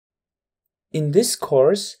In this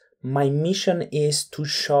course, my mission is to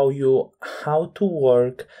show you how to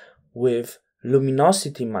work with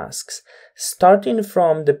luminosity masks, starting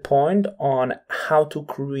from the point on how to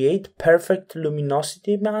create perfect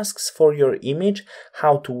luminosity masks for your image,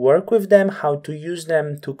 how to work with them, how to use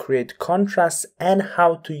them to create contrasts, and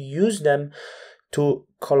how to use them to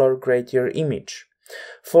color grade your image.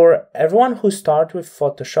 For everyone who starts with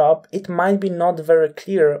Photoshop, it might be not very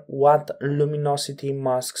clear what luminosity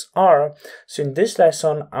masks are. So in this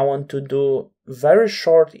lesson, I want to do very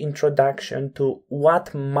short introduction to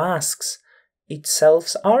what masks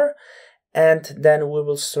itself are, and then we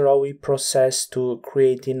will slowly process to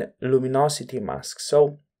creating luminosity masks.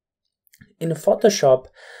 So in Photoshop,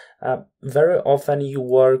 very often you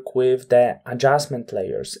work with the adjustment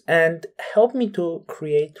layers, and help me to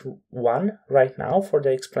create one right now for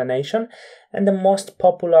the explanation. And the most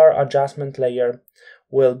popular adjustment layer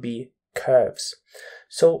will be curves.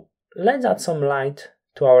 So let's add some light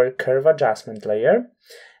to our curve adjustment layer,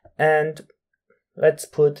 and let's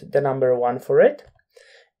put the number 1 for it.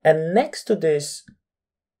 And next to this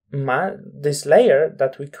layer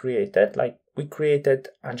that we created, like we created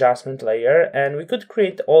adjustment layer, and we could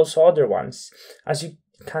create also other ones. As you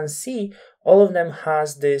can see, all of them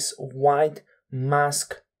has this white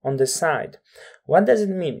mask on the side. What does it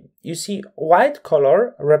mean? You see, white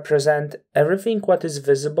color represent everything what is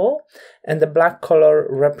visible, and the black color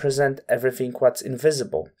represent everything what's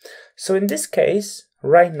invisible. So in this case,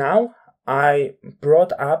 right now, I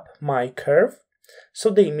brought up my curve, so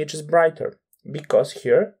the image is brighter, because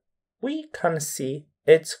here we can see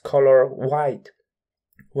its color white.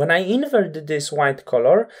 When I invert this white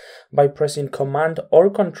color by pressing Command or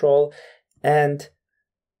Control and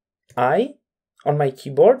I on my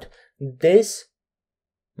keyboard, this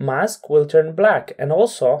mask will turn black, and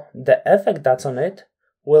also the effect that's on it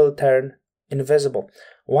will turn invisible.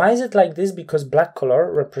 Why is it like this? Because black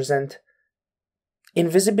color represent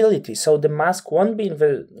invisibility, so the mask won't be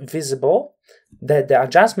visible. The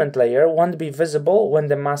adjustment layer won't be visible when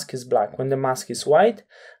the mask is black. When the mask is white,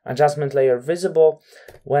 adjustment layer visible.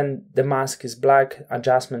 When the mask is black,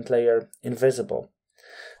 adjustment layer invisible.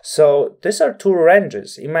 So these are two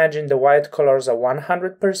ranges. Imagine the white colors are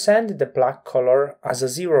 100%, the black color as a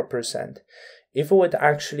 0%. If we would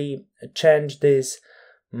actually change this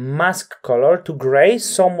mask color to gray,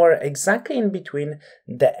 somewhere exactly in between,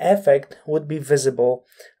 the effect would be visible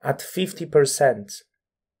at 50%.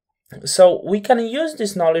 So we can use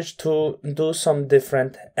this knowledge to do some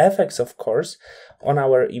different effects, of course, on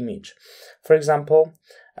our image. For example,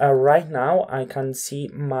 right now I can see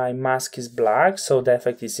my mask is black, so the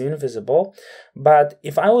effect is invisible. But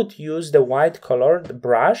if I would use the white color,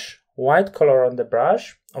 white color on the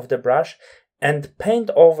brush, and paint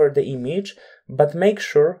over the image, but make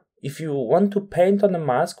sure, if you want to paint on a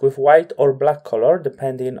mask with white or black color,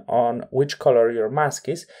 depending on which color your mask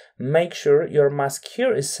is, make sure your mask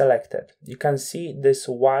here is selected. You can see this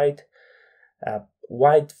white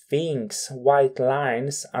lines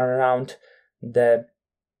around the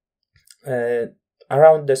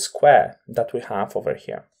square that we have over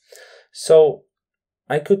here. So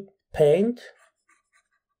I could paint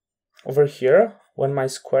over here when my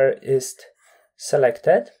square is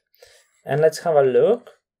selected, and let's have a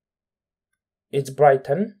look. It's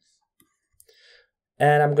brightened,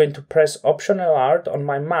 and I'm going to press Option Alt on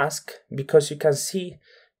my mask, because you can see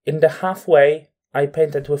in the halfway I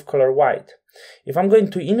painted with color white. If I'm going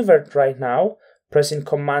to invert right now, pressing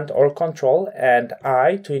Command or Control and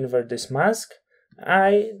I to invert this mask,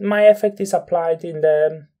 my effect is applied in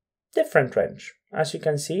the different range. As you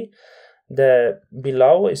can see, the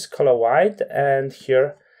below is color white, and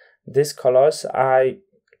here these colors I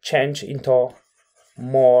change into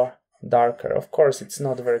more darker. Of course, it's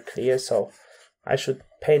not very clear, so I should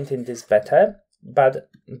paint in this better, but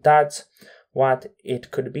that's what it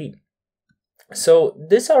could be. So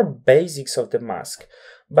these are basics of the mask,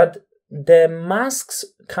 but the masks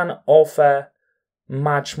can offer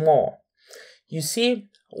much more. You see,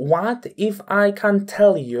 what if I can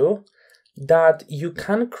tell you that you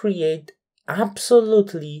can create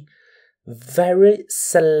absolutely very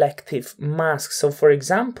selective masks? So for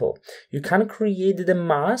example, you can create the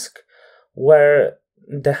mask where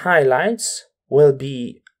the highlights will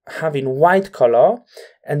be having white color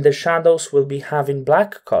and the shadows will be having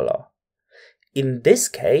black color. In this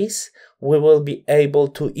case, we will be able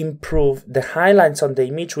to improve the highlights on the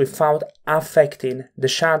image without affecting the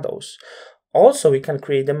shadows. Also, we can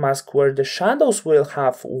create a mask where the shadows will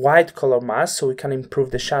have white color masks, so we can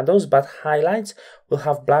improve the shadows, but highlights will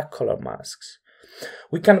have black color masks.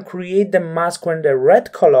 We can create the mask where the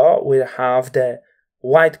red color will have the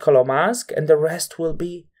white color mask and the rest will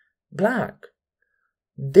be black.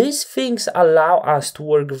 These things allow us to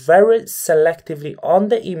work very selectively on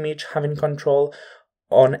the image, having control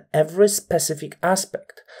on every specific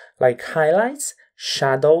aspect, like highlights,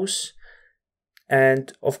 shadows,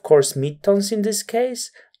 and of course midtones in this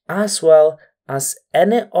case, as well as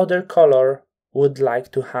any other color would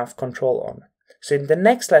like to have control on. So in the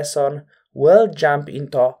next lesson, we'll jump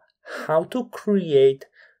into how to create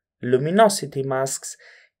luminosity masks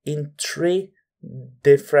in 3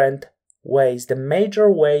 different ways, the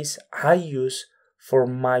major ways I use for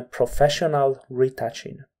my professional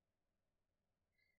retouching.